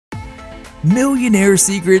Millionaire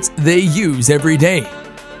secrets they use every day.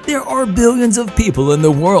 There are billions of people in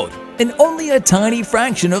the world, and only a tiny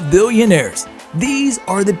fraction of billionaires. These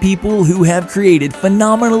are the people who have created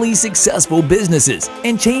phenomenally successful businesses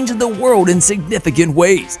and changed the world in significant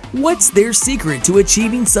ways. What's their secret to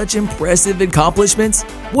achieving such impressive accomplishments?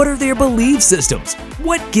 What are their belief systems?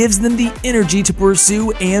 What gives them the energy to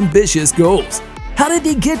pursue ambitious goals? How did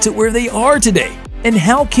they get to where they are today? And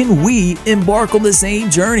how can we embark on the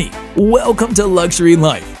same journey? Welcome to Luxury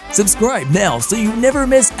Life. Subscribe now so you never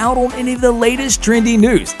miss out on any of the latest trendy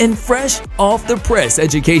news and fresh off-the-press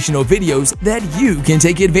educational videos that you can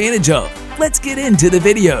take advantage of. Let's get into the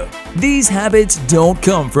video. These habits don't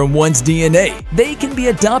come from one's DNA. They can be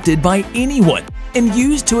adopted by anyone and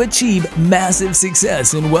used to achieve massive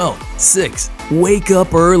success and wealth. 6. Wake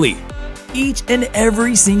up early. Each and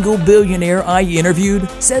every single billionaire I interviewed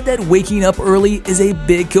said that waking up early is a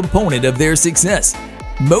big component of their success.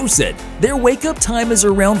 Most said their wake-up time is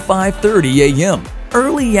around 5:30 a.m.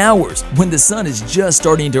 Early hours, when the sun is just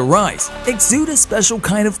starting to rise, exude a special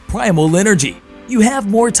kind of primal energy. You have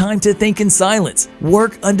more time to think in silence,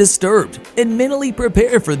 work undisturbed, and mentally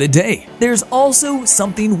prepare for the day. There's also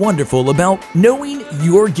something wonderful about knowing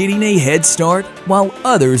you're getting a head start while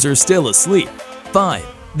others are still asleep. 5.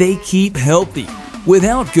 They keep healthy.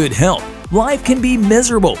 Without good health, life can be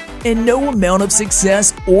miserable, and no amount of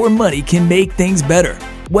success or money can make things better.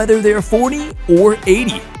 Whether they're 40 or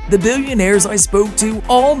 80, the billionaires I spoke to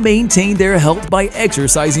all maintain their health by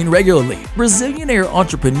exercising regularly. Brazilian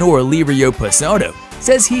entrepreneur 𝐦𝐤𝐤𝐿 Passado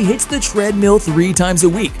says he hits the treadmill 3 times a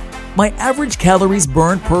week. My average calories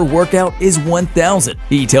burned per workout is 1,000,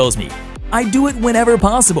 he tells me. I do it whenever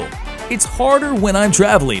possible. It's harder when I'm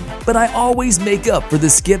traveling, but I always make up for the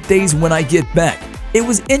skip days when I get back. It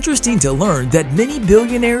was interesting to learn that many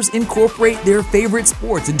billionaires incorporate their favorite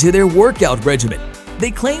sports into their workout regimen.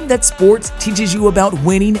 They claim that sports teaches you about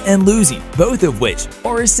winning and losing, both of which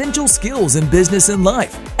are essential skills in business and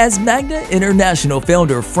life. As Magna International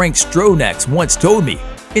founder Frank Stronach once told me,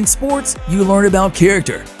 in sports, you learn about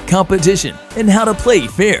character, competition, and how to play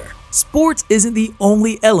fair. Sports isn't the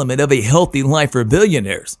only element of a healthy life for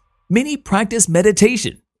billionaires. Many practice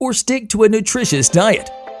meditation or stick to a nutritious diet.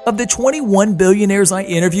 Of the 21 billionaires I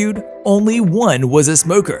interviewed, only one was a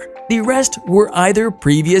smoker. The rest were either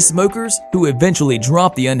previous smokers who eventually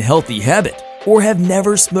dropped the unhealthy habit or have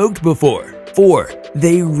never smoked before. 4.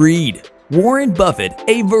 They read. Warren Buffett,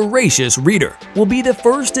 a voracious reader, will be the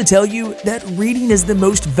first to tell you that reading is the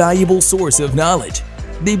most valuable source of knowledge.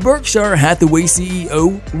 The Berkshire Hathaway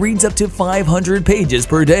CEO reads up to 500 pages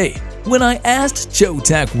per day. When I asked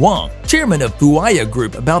𝐥𝐢𝐤𝐞 Wang, chairman of Fuaya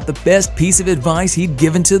Group, about the best piece of advice he'd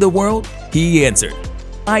given to the world, he answered,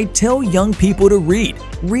 I tell young people to read.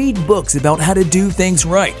 Read books about how to do things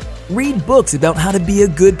right. Read books about how to be a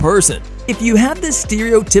good person. If you have the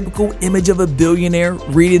stereotypical image of a billionaire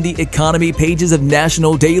reading the economy pages of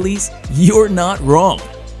national dailies, you're not wrong.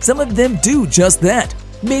 Some of them do just that.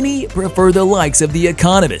 Many prefer the likes of The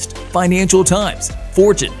Economist, Financial Times,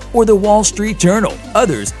 Fortune, or the Wall Street Journal.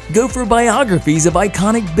 Others go for biographies of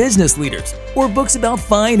iconic business leaders or books about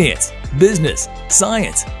finance, business,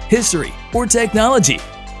 science, history, or technology.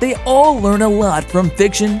 They all learn a lot from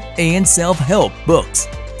fiction and self-help books.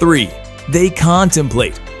 3. They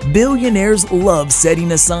contemplate. Billionaires love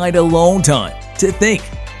setting aside alone time to think.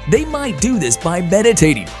 They might do this by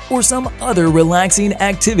meditating or some other relaxing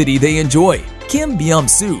activity they enjoy. Kim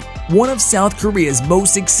Byung-soo, one of South Korea's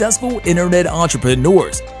most successful internet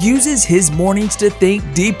entrepreneurs, uses his mornings to think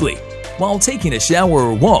deeply. While taking a shower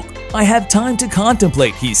or walk, I have time to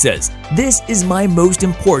contemplate, he says. This is my most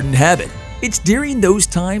important habit. It's during those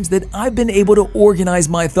times that I've been able to organize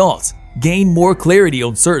my thoughts, gain more clarity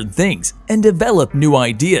on certain things, and develop new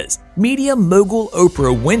ideas. Media mogul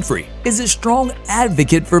Oprah Winfrey is a strong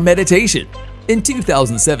advocate for meditation. In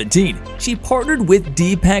 2017, she partnered with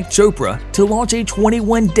Deepak Chopra to launch a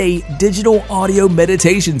 21-day digital audio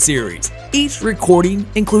meditation series. Each recording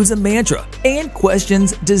includes a mantra and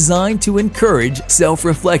questions designed to encourage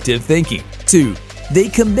self-reflective thinking. 2. They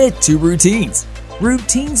commit to routines.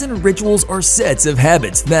 Routines and rituals are sets of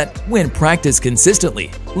habits that, when practiced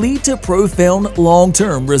consistently, lead to profound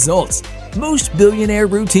long-term results. Most billionaire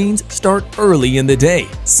routines start early in the day.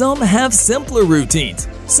 Some have simpler routines,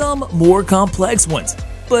 some more complex ones.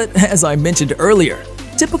 But as I mentioned earlier,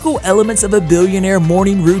 typical elements of a billionaire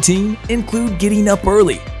morning routine include getting up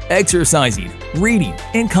early, exercising, reading,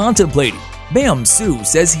 and contemplating. Byung-soo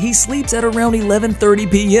says he sleeps at around 11:30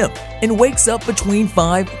 p.m. and wakes up between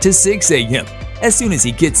 5 to 6 a.m. As soon as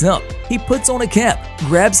he gets up, he puts on a cap,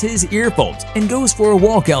 grabs his earphones, and goes for a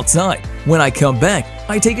walk outside. When I come back,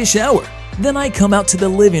 I take a shower. Then I come out to the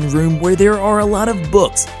living room where there are a lot of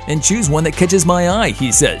books and choose one that catches my eye,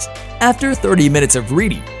 he says. After 30 minutes of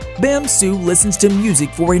reading, Bam-Sue listens to music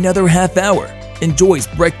for another half hour, enjoys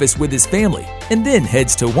breakfast with his family, and then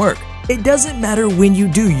heads to work. It doesn't matter when you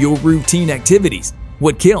do your routine activities.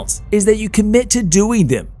 What counts is that you commit to doing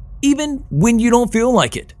them, even when you don't feel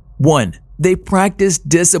like it. 1. They practice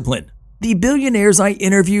discipline. The billionaires I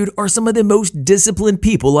interviewed are some of the most disciplined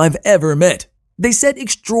people I've ever met. They set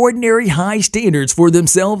extraordinary high standards for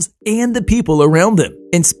themselves and the people around them.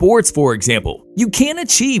 In sports, for example, you can't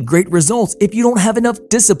achieve great results if you don't have enough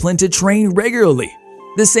discipline to train regularly.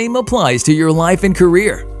 The same applies to your life and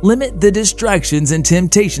career. Limit the distractions and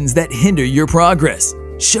temptations that hinder your progress.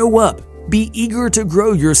 Show up. Be eager to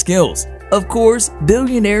grow your skills. Of course,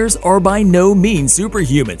 billionaires are by no means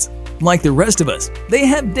superhumans. Like the rest of us, they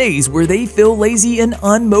have days where they feel lazy and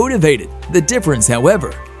unmotivated. The difference,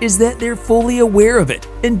 however, is that they're fully aware of it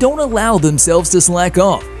and don't allow themselves to slack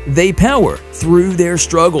off. They power through their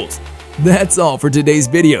struggles. That's all for today's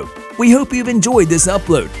video. We hope you've enjoyed this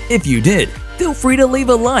upload. If you did, feel free to leave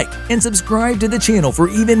a like and subscribe to the channel for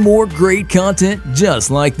even more great content just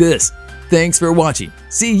like this. Thanks for watching.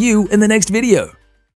 See you in the next video.